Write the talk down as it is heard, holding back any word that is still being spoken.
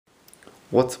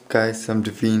What's up guys, I'm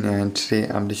Devine and today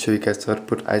I'm going to show you guys how to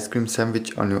put ice cream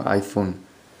sandwich on your iPhone.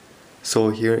 So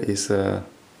here is a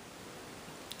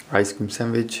ice cream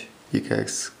sandwich. You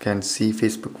guys can see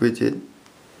Facebook widget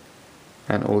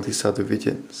and all these other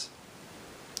widgets.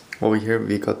 Over here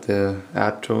we got the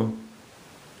app drawer.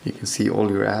 You can see all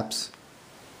your apps,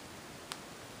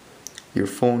 your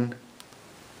phone,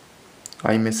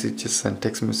 iMessages and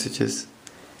text messages.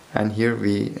 And here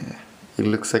it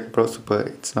looks like a browser but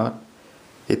it's not.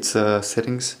 It's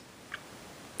settings.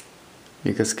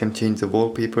 You guys can change the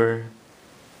wallpaper,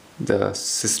 the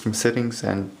system settings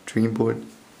and Dreamboard.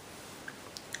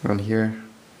 On here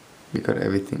we got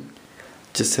everything.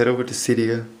 Just head over to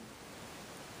Cydia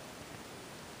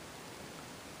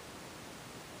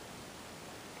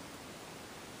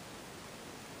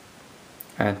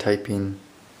and type in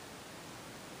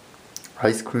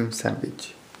ice cream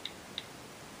sandwich.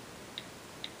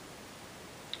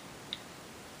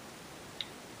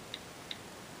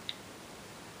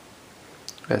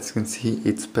 As you can see,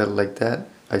 it's spelled like that,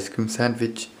 ice cream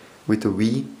sandwich with a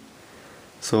V.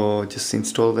 So just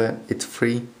install that, it's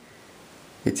free.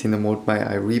 It's in the Mode My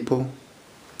Eye repo.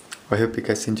 I hope you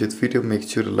guys enjoyed the video. Make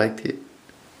sure to like it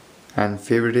and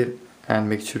favorite it and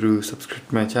make sure to subscribe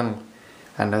to my channel.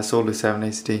 And as always, have a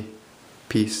nice day.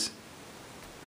 Peace.